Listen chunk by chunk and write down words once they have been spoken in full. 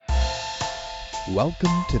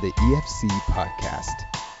Welcome to the EFC podcast.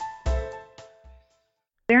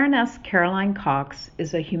 Baroness Caroline Cox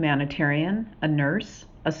is a humanitarian, a nurse,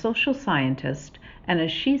 a social scientist, and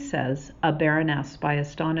as she says, a baroness by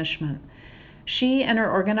astonishment. She and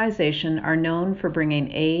her organization are known for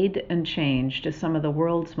bringing aid and change to some of the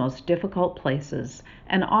world's most difficult places,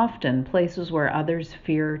 and often places where others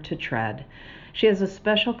fear to tread. She has a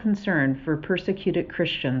special concern for persecuted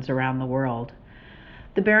Christians around the world.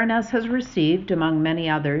 The Baroness has received, among many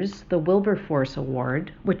others, the Wilberforce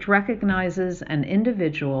Award, which recognizes an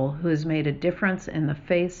individual who has made a difference in the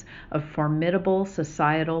face of formidable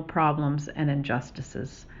societal problems and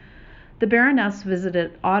injustices. The Baroness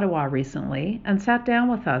visited Ottawa recently and sat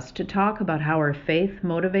down with us to talk about how her faith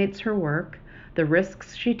motivates her work, the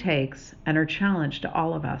risks she takes, and her challenge to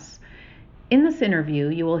all of us. In this interview,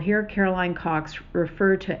 you will hear Caroline Cox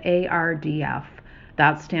refer to ARDF.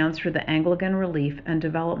 That stands for the Anglican Relief and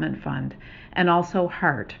Development Fund, and also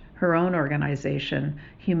HEART, her own organization,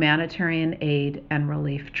 Humanitarian Aid and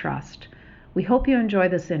Relief Trust. We hope you enjoy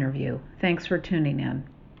this interview. Thanks for tuning in.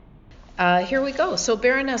 Here we go. So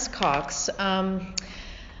Baroness Cox, I'm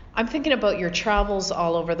thinking about your travels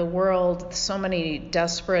all over the world, so many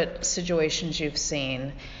desperate situations you've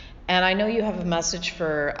seen. And I know you have a message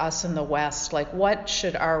for us in the West, like what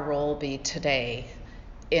should our role be today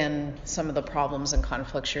in some of the problems and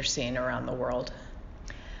conflicts you're seeing around the world?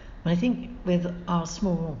 Well, I think with our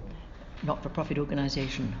small not-for-profit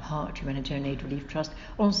organisation, HEART, Humanitarian Aid Relief Trust,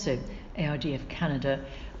 also ARDF Canada,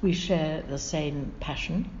 we share the same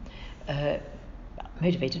passion,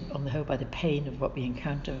 motivated on the whole by the pain of what we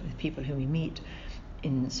encounter with people whom we meet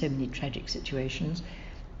in so many tragic situations.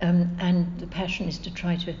 And the passion is to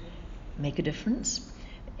try to make a difference.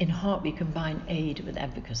 In HEART, we combine aid with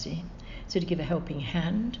advocacy. So to give a helping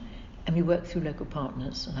hand, and we work through local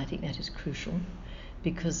partners, and I think that is crucial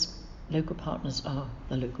because local partners are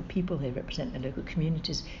the local people, they represent the local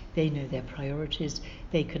communities, they know their priorities,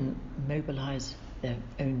 they can mobilize their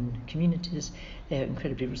own communities, they're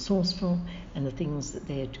incredibly resourceful, and the things that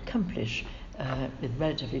they accomplish with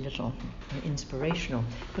relatively little inspirational,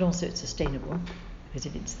 but also it's sustainable, because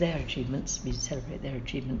if it's their achievements, we celebrate their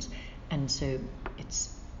achievements, and so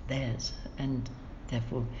it's theirs, and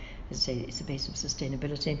therefore, as I say, it's a base of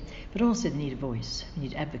sustainability, but also they need a voice. We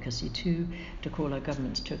need advocacy too, to call our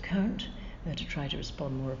governments to account, to try to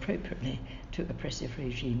respond more appropriately to oppressive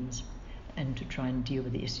regimes, and to try and deal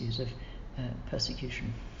with the issues of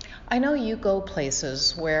persecution. I know you go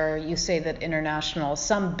places where you say that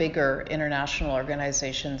some bigger international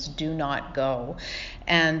organizations do not go,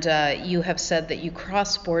 and you have said that you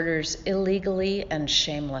cross borders illegally and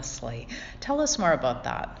shamelessly. Tell us more about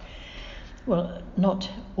that. Well, not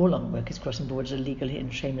all our work is crossing borders illegally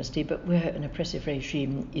and shamelessly, but where an oppressive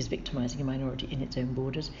regime is victimizing a minority in its own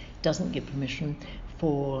borders, doesn't give permission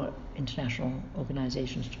for international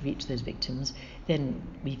organizations to reach those victims, then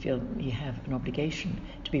we feel we have an obligation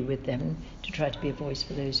to be with them, to try to be a voice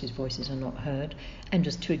for those whose voices are not heard. And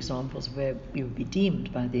just two examples where we would be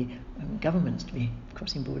deemed by the governments to be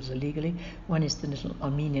crossing borders illegally. One is the little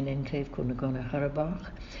Armenian enclave called Nagorno-Karabakh,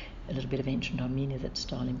 a little bit of ancient Armenia that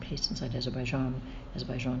Stalin placed inside Azerbaijan.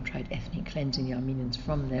 Azerbaijan tried ethnic cleansing the Armenians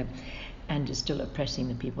from there and is still oppressing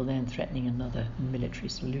the people there and threatening another military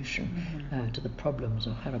solution to the problems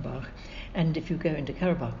of Karabakh. And if you go into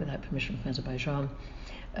Karabakh without permission from Azerbaijan,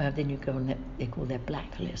 then you go on they call their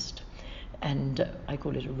blacklist. And I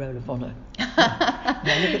call it a roll of honor.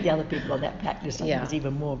 Now look at the other people on that blacklist, I think it's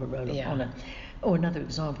even more of a roll of honor. Or another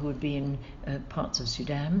example would be in parts of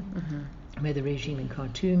Sudan, where the regime in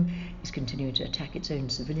Khartoum is continuing to attack its own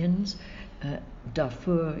civilians.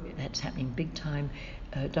 Darfur, that's happening big time.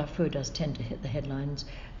 Darfur does tend to hit the headlines.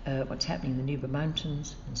 What's happening in the Nuba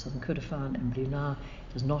Mountains in southern Kordofan and Blue Nile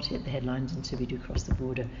does not hit the headlines, and so we do cross the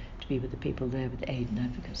border to be with the people there with aid and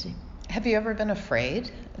advocacy. Have you ever been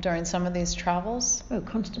afraid during some of these travels? Oh,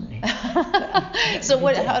 constantly. So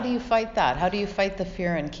how do you fight that? How do you fight the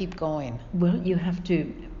fear and keep going? Well, you have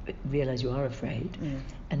to realize you are afraid,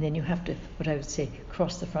 and then you have to, what I would say,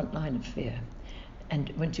 cross the front line of fear. And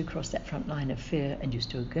once you cross that front line of fear and you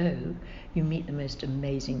still go, you meet the most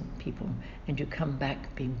amazing people, and you come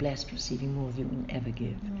back being blessed, receiving more than you can ever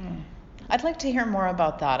give. I'd like to hear more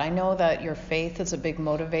about that. I know that your faith is a big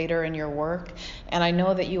motivator in your work, and I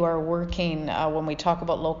know that you are working, when we talk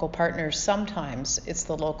about local partners, sometimes it's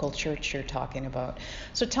the local church you're talking about.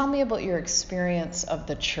 So tell me about your experience of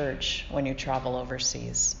the church when you travel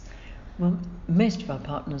overseas. Well, most of our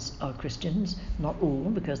partners are Christians, not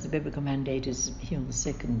all, because the biblical mandate is heal the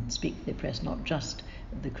sick and speak to the oppressed, not just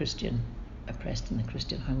the Christian oppressed in the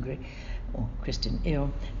Christian Hungary or Christian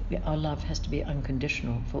ill. Our love has to be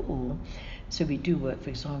unconditional for all. So we do work, for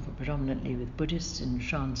example, predominantly with Buddhists in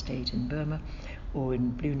Shan State in Burma, or in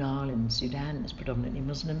Blue Nile in Sudan. It's predominantly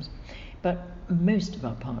Muslims. But most of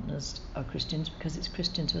our partners are Christians, because it's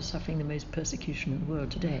Christians who are suffering the most persecution in the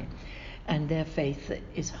world today. And their faith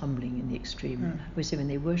is humbling in the extreme. We say when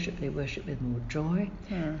they worship with more joy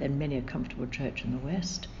than many a comfortable church in the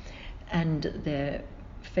West. And their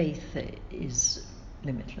faith is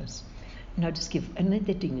limitless. And I'll just give, and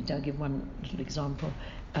they're doing it, I'll give one little example.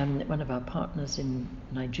 One of our partners in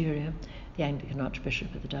Nigeria, the Anglican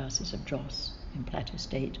Archbishop of the Diocese of Jos in Plateau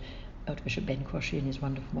State, Archbishop Ben Kwashi and his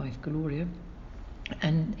wonderful wife Gloria,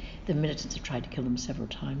 and the militants have tried to kill them several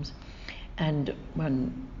times. And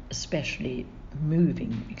one especially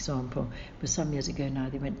moving example was some years ago now.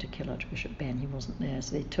 They went to kill Archbishop Ben. He wasn't there,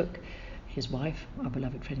 so they took his wife, our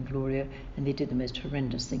beloved friend Gloria, and they did the most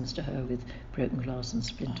horrendous things to her with broken glass and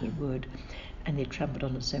splintered wood, and they trampled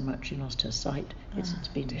on her so much she lost her sight. It's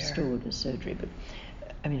been restored with surgery, but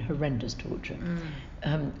I mean, horrendous torture.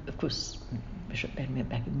 Of course, Bishop Ben went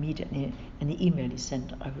back immediately, and the email he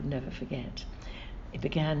sent I will never forget. It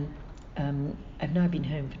began, I've now been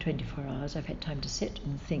home for 24 hours. I've had time to sit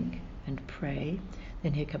and think and pray.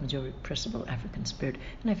 Then here comes your irrepressible African spirit,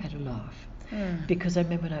 and I've had a laugh. Because I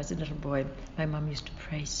remember when I was a little boy, my mum used to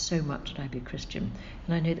pray so much that I'd be a Christian.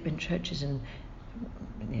 And I know that when churches in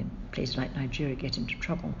places like Nigeria get into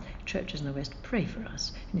trouble, churches in the West pray for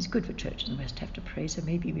us. And it's good for churches in the West to have to pray, so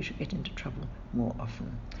maybe we should get into trouble more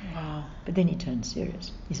often. Wow. But then he turned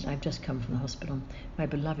serious. He said, I've just come from the hospital. My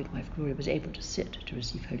beloved wife Gloria was able to sit to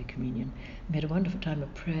receive Holy Communion. We had a wonderful time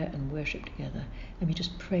of prayer and worship together, and we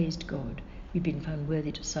just praised God. We've been found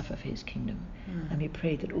worthy to suffer for his kingdom. And we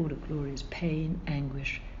prayed that all of Gloria's pain,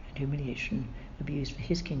 anguish, and humiliation would be used for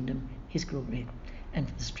his kingdom, his glory, and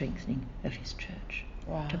for the strengthening of his church.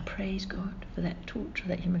 Wow. To praise God for that torture,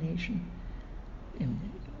 that humiliation.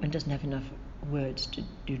 One doesn't have enough words to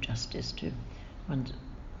do justice to one's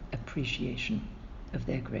appreciation of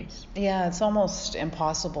their grace. Yeah, it's almost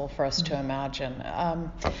impossible for us to imagine.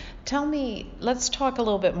 Tell me, let's talk a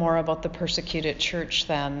little bit more about the persecuted church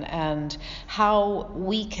then, and how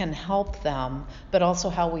we can help them, but also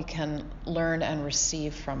how we can learn and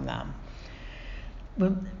receive from them.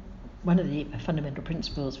 Well, one of the fundamental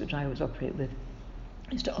principles which I always operate with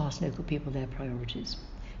is to ask local people their priorities.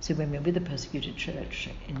 So when we're with the persecuted church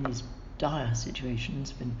in these dire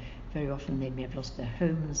situations, when very often they may have lost their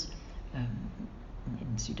homes,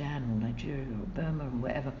 in Sudan or Nigeria or Burma or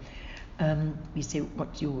wherever, we say,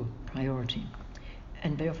 what's your priority?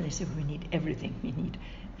 And very often they say, well, we need everything. We need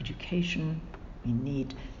education, we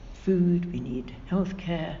need food, we need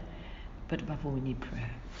healthcare, but above all we need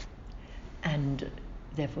prayer. And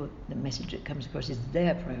therefore the message that comes across is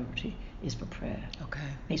their priority is for prayer. Okay.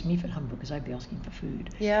 Makes me feel humble because I'd be asking for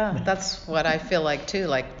food. Yeah, that's what I feel like too,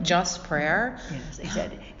 like just prayer. Yes,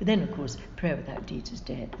 exactly. But then, of course, prayer without deeds is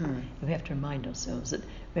dead. And we have to remind ourselves that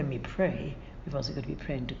when we pray, we've also got to be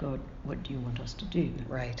praying to God, what do you want us to do?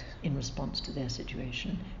 Right. In response to their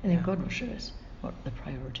situation. And then God will show us what the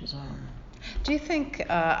priorities are. Do you think,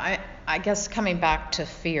 I guess coming back to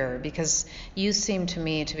fear, because you seem to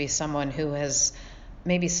me to be someone who has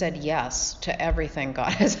maybe said yes to everything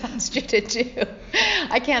God has asked you to do.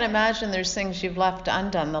 I can't imagine there's things you've left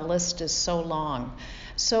undone. The list is so long.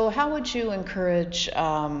 So how would you encourage,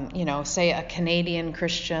 say a Canadian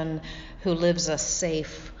Christian who lives a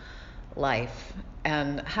safe life?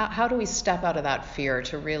 And how do we step out of that fear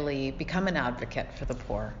to really become an advocate for the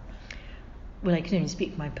poor? Well, I can only speak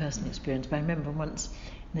from my personal experience, but I remember once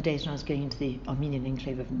in the days when I was going into the Armenian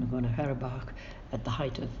enclave of Nagorno-Karabakh at the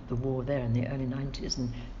height of the war there in the early 90s,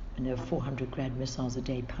 and there were 400 Grad missiles a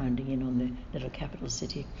day pounding in on the little capital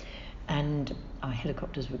city, and our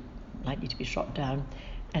helicopters were likely to be shot down.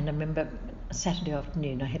 And I remember a Saturday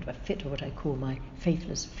afternoon I had a fit of what I call my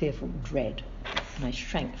faithless, fearful dread, and I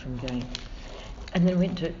shrank from going. And then I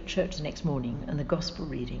went to church the next morning, and the gospel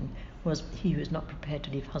reading was, he who is not prepared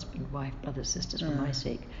to leave husband, wife, brothers, sisters for my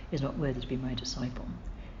sake is not worthy to be my disciple.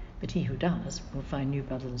 But he who does will find new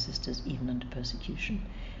brothers and sisters even under persecution.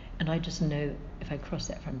 And I just know if I cross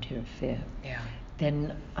that frontier of fear,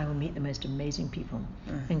 then I will meet the most amazing people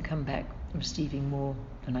and come back receiving more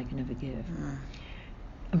than I can ever give.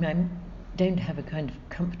 I mean, I don't have a kind of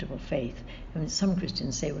comfortable faith. I mean, some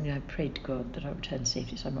Christians say, well, I prayed to God that I would return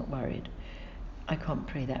safely, so I'm not worried. I can't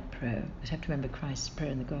pray that prayer. I have to remember Christ's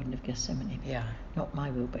prayer in the Garden of Gethsemane. Not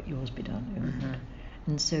my will, but yours be done.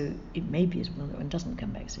 And so it may be his will that one doesn't come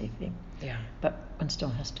back safely. But one still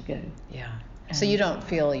has to go. So you don't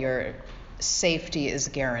feel you're safety is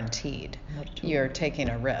guaranteed. Not at all. You're taking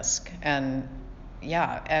a risk. And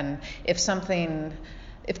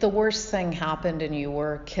if the worst thing happened and you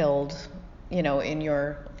were killed, in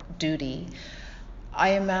your duty,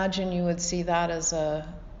 I imagine you would see that as a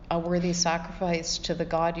worthy sacrifice to the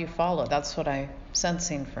God you follow. That's what I'm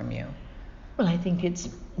sensing from you. Well, I think it's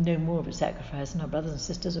no more of a sacrifice than our brothers and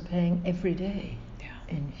sisters are paying every day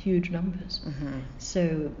in huge numbers. Mm-hmm.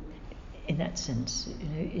 So, in that sense,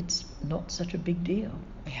 it's not such a big deal.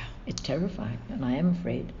 Yeah. It's terrifying, and I am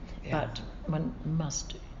afraid, Yeah. but one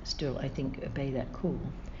must still, I think, obey that call.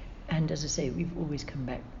 And as I say, we've always come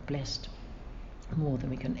back blessed more than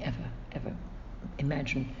we can ever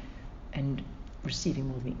imagine, and receiving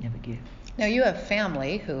more than we can ever give. Now, you have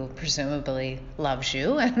family who presumably loves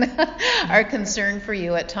you and are concerned for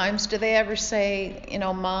you at times. Do they ever say,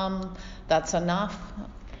 Mom, that's enough?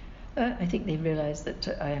 I think they realize that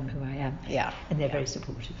I am who I am. Yeah. And they're very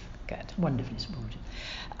supportive. Good. Wonderfully supportive.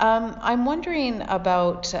 I'm wondering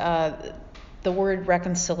about the word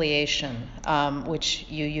reconciliation, which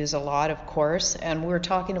you use a lot, of course, and we're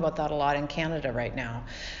talking about that a lot in Canada right now.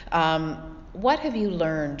 What have you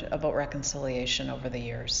learned about reconciliation over the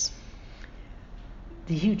years?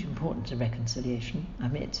 The huge importance of reconciliation. I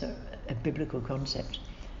mean, it's a biblical concept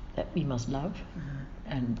that we must love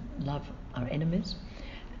and love our enemies.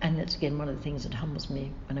 And that's, again, one of the things that humbles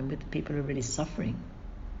me when I'm with the people who are really suffering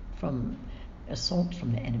from assault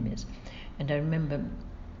from their enemies. And I remember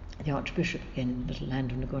the Archbishop, again, in the little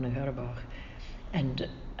land of Nagorno-Karabakh, and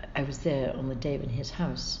I was there on the day when his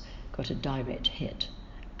house got a direct hit,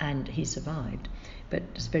 and he survived.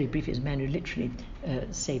 But just very briefly, as a man who literally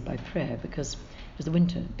saved by prayer, because it was the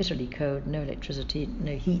winter, bitterly cold, no electricity,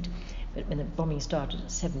 no heat. But when the bombing started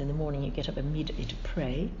at 7 a.m, you get up immediately to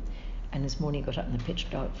pray. And this morning he got up in the pitch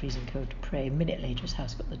dark, freezing cold to pray. A minute later his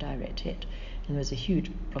house got the direct hit. And there was a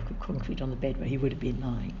huge block of concrete on the bed where he would have been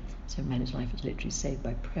lying. So a man whose life was literally saved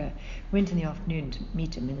by prayer. Went in the afternoon to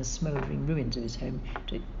meet him in the smouldering ruins of his home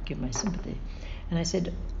to give my sympathy. And I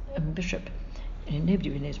said, Bishop, nobody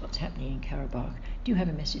really knows what's happening in Karabakh. Do you have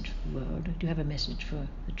a message for the world? Do you have a message for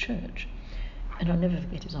the church? And I'll never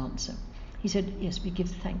forget his answer. He said, yes, we give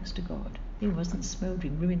thanks to God. He wasn't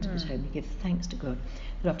smouldering ruins of his home. We give thanks to God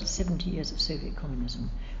that after 70 years of Soviet communism,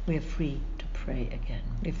 we are free to pray again.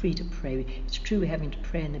 We're free to pray. It's true we're having to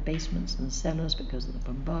pray in the basements and the cellars because of the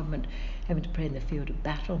bombardment, having to pray in the field of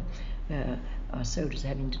battle, where our soldiers are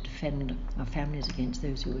having to defend our families against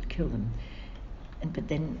those who would kill them. But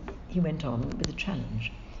then he went on with a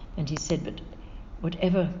challenge. And he said,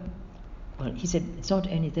 he said, it's not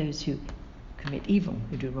only those who commit evil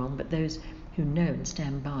who do wrong, but those who know and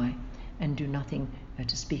stand by and do nothing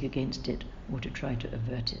to speak against it or to try to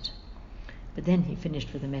avert it. But then he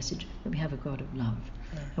finished with a message that we have a God of love.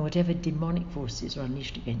 And whatever demonic forces are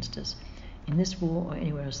unleashed against us, in this war or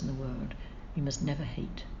anywhere else in the world, we must never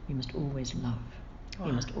hate. We must always love. Wow.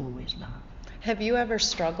 We must always love. Have you ever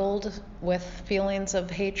struggled with feelings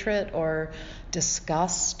of hatred or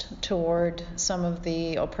disgust toward some of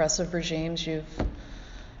the oppressive regimes you've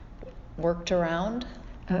worked around?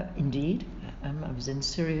 Indeed. I was in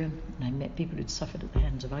Syria and I met people who'd suffered at the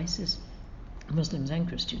hands of ISIS, Muslims and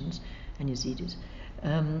Christians and Yazidis.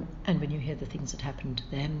 And when you hear the things that happened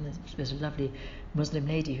to them, there was a lovely Muslim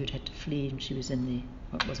lady who'd had to flee, and she was in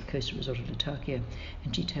what was a coastal resort of Latakia,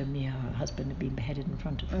 and she told me how her husband had been beheaded in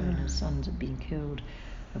front of her and her sons had been killed,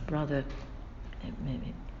 her brother,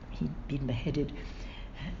 he'd been beheaded,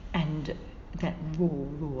 and that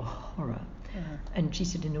raw horror. And she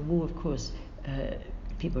said in a war, of course,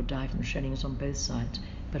 people die from shellings on both sides,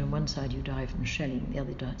 but on one side you die from shelling, the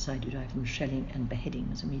other side you die from shelling and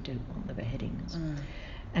beheadings, and we don't want the beheadings.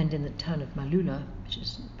 And in the town of Malula, which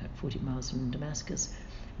is about 40 miles from Damascus,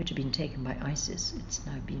 which had been taken by ISIS, it's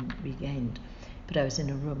now been regained. But I was in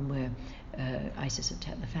a room where ISIS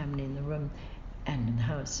attacked the family in the room and in the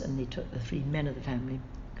house, and they took the 3 men of the family,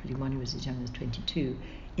 including one who was as young as 22,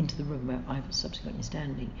 into the room where I was subsequently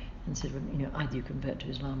standing, and said, well, either you convert to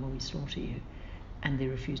Islam or we slaughter you. And they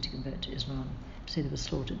refused to convert to Islam. So they were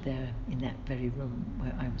slaughtered there in that very room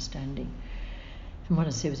where I was standing. And one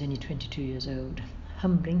I say was only 22 years old.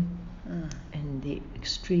 Humbling in the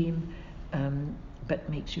extreme, but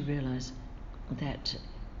makes you realize that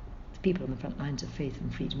the people on the front lines of faith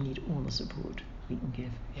and freedom need all the support we can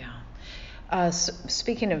give. Yeah.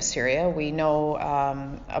 Speaking of Syria, we know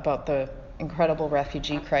about the incredible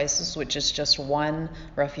refugee crisis, which is just one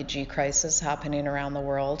refugee crisis happening around the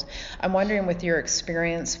world. I'm wondering, with your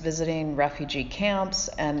experience visiting refugee camps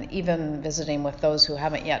and even visiting with those who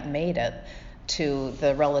haven't yet made it to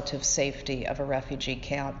the relative safety of a refugee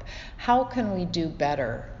camp, how can we do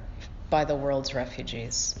better by the world's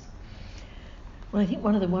refugees? Well, I think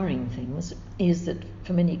one of the worrying things is that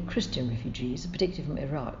for many Christian refugees, particularly from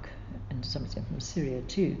Iraq and to some extent from Syria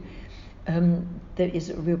too, there is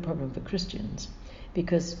a real problem for Christians,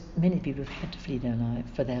 because many people who've had to flee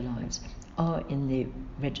for their lives are in the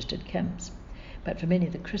registered camps. But for many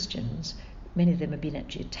of the Christians, many of them have been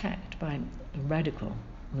actually attacked by radical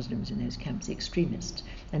Muslims in those camps, the extremists,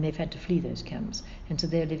 and they've had to flee those camps, and so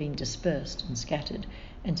they're living dispersed and scattered,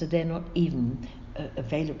 and so they're not even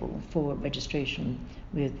available for registration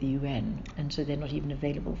with the UN, and so they're not even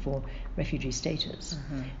available for refugee status.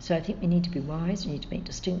 Mm-hmm. So I think we need to be wise, we need to make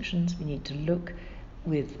distinctions, we need to look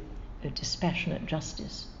with a dispassionate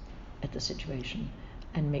justice at the situation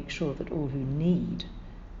and make sure that all who need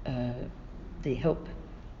the help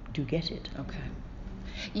do get it. Okay.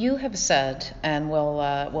 You have said, and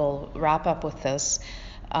we'll wrap up with this,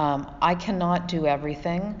 I cannot do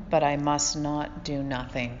everything, but I must not do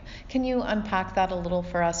nothing. Can you unpack that a little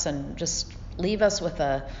for us and just leave us with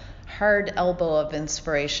a hard elbow of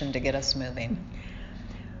inspiration to get us moving?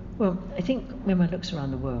 Well, I think when one looks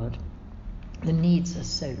around the world, the needs are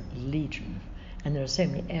so legion, and there are so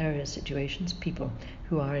many areas, situations, people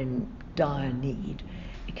who are in dire need.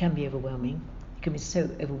 It can be overwhelming. It can be so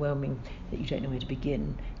overwhelming that you don't know where to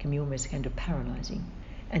begin. It can be almost kind of paralyzing.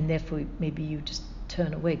 And therefore, maybe you just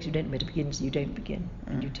turn away because you don't know where to begin, so you don't begin,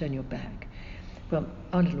 and you turn your back. Well,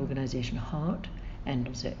 our little organisation, HEART, and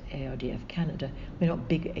also ARDF Canada, we're not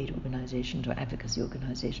big aid organisations or advocacy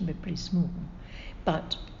organisations, we're pretty small.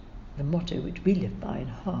 But the motto which we live by in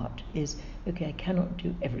HEART is, okay, I cannot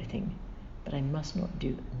do everything, but I must not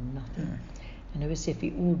do nothing. And obviously if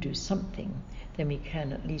we all do something, then we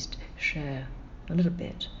can at least share a little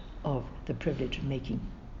bit of the privilege of making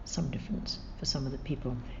some difference for some of the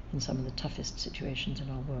people in some of the toughest situations in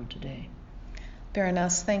our world today.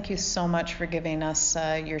 Baroness, thank you so much for giving us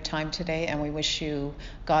your time today, and we wish you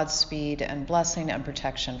Godspeed and blessing and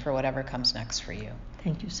protection for whatever comes next for you.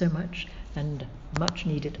 Thank you so much, and much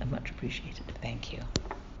needed and much appreciated. Thank you.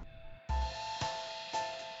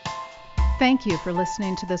 Thank you for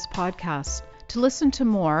listening to this podcast. To listen to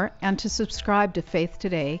more and to subscribe to Faith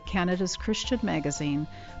Today, Canada's Christian magazine,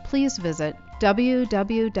 please visit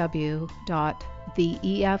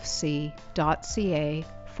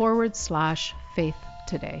www.theefc.ca/faith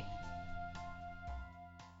today.